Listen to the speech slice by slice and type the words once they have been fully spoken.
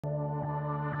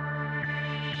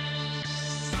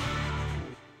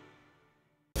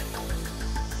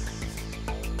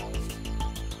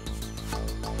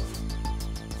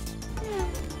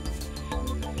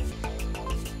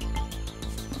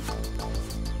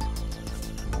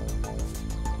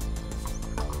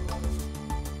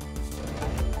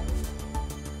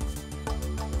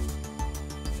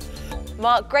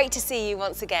Marc, great to see you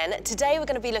once again. Today we're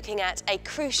going to be looking at a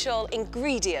crucial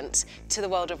ingredient to the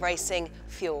world of racing: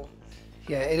 fuel.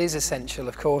 Yeah, it is essential,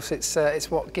 of course.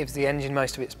 It's what gives the engine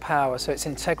most of its power, so it's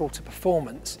integral to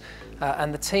performance.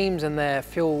 And the teams and their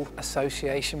fuel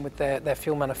association with their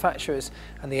fuel manufacturers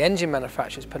and the engine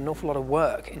manufacturers put an awful lot of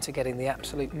work into getting the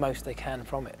absolute most they can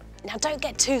from it. Now, don't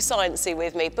get too sciencey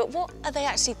with me, but what are they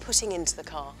actually putting into the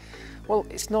car? Well,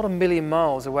 it's not a million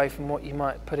miles away from what you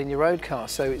might put in your road car,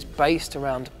 so it's based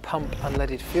around pump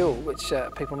unleaded fuel, which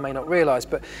people may not realise.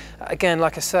 But again,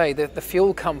 like I say, the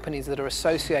fuel companies that are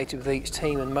associated with each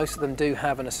team, and most of them do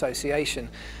have an association,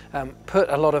 put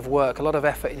a lot of work, a lot of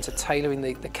effort into tailoring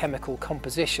the chemical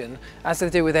composition. As they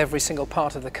do with every single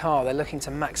part of the car, they're looking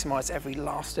to maximise every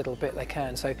last little bit they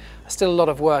can. So still a lot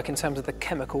of work in terms of the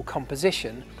chemical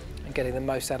composition and getting the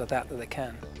most out of that they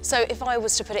can. So if I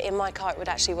was to put it in my car, it would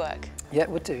actually work? Yeah, it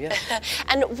would do, yeah.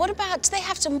 And what about, do they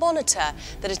have to monitor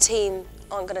that a team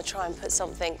aren't going to try and put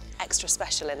something extra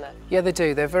special in there? Yeah, they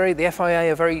do. The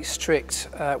FIA are very strict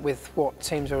with what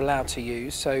teams are allowed to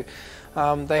use. So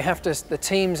the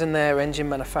teams and their engine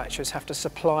manufacturers have to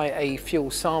supply a fuel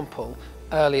sample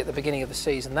early at the beginning of the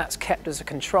season. That's kept as a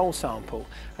control sample,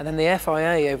 and then the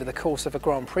FIA over the course of a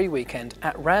Grand Prix weekend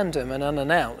at random and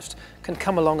unannounced can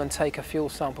come along and take a fuel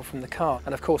sample from the car,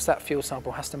 and of course that fuel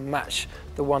sample has to match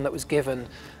the one that was given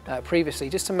previously,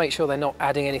 just to make sure they're not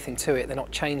adding anything to it, they're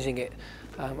not changing it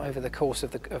over the course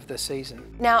of the season.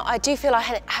 Now, I do feel I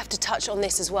have to touch on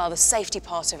this as well, the safety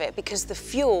part of it, because the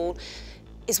fuel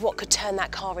is what could turn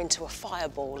that car into a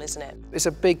fireball, isn't it? It's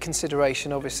a big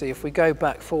consideration, obviously. If we go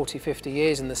back 40, 50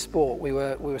 years in the sport, we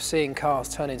were seeing cars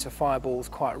turn into fireballs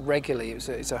quite regularly.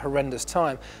 It's a horrendous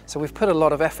time. So we've put a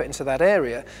lot of effort into that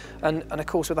area. And of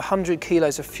course, with 100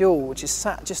 kilos of fuel, which is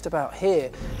sat just about here,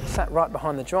 sat right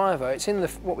behind the driver, it's in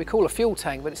what we call a fuel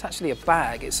tank, but it's actually a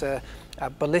bag. It's a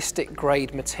ballistic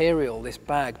grade material, this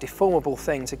bag, deformable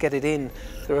thing to get it in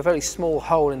through a very small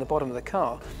hole in the bottom of the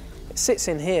car. It sits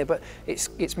in here, but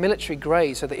it's military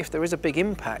grade, so that if there is a big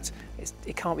impact,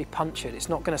 it can't be punctured. It's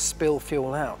not going to spill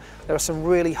fuel out. There are some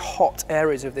really hot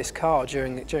areas of this car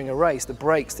during a race, the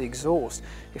brakes, the exhaust.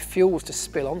 If fuel was to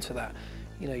spill onto that,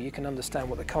 you can understand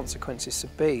what the consequences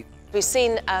would be. We've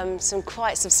seen some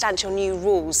quite substantial new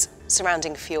rules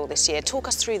surrounding fuel this year. Talk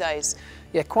us through those.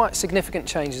 Yeah, quite significant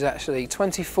changes actually.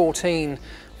 2014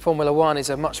 Formula One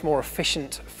is a much more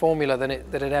efficient formula than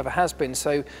it ever has been.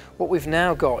 So what we've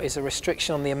now got is a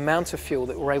restriction on the amount of fuel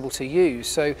that we're able to use.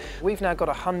 So we've now got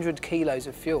 100 kilos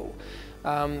of fuel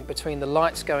between the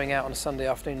lights going out on a Sunday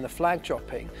afternoon and the flag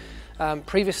dropping.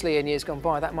 Previously in years gone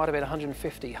by, that might have been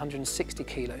 150, 160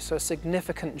 kilos, so a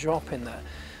significant drop in there.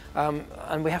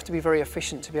 And we have to be very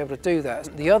efficient to be able to do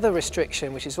that. The other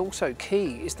restriction, which is also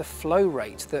key, is the flow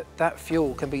rate that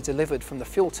fuel can be delivered from the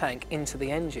fuel tank into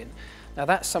the engine. Now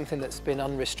that's something that's been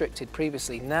unrestricted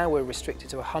previously. Now we're restricted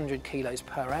to 100 kilos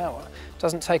per hour. It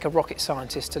doesn't take a rocket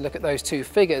scientist to look at those two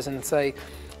figures and say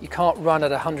you can't run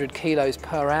at 100 kilos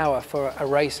per hour for a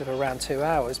race of around 2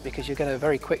 hours, because you're going to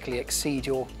very quickly exceed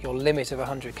your limit of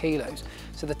 100 kilos.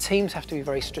 So the teams have to be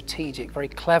very strategic, very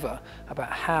clever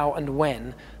about how and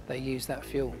when they use that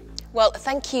fuel. Well,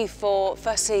 thank you for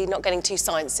firstly not getting too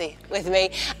sciencey with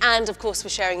me, and of course for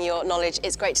sharing your knowledge.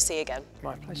 It's great to see you again.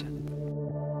 My pleasure.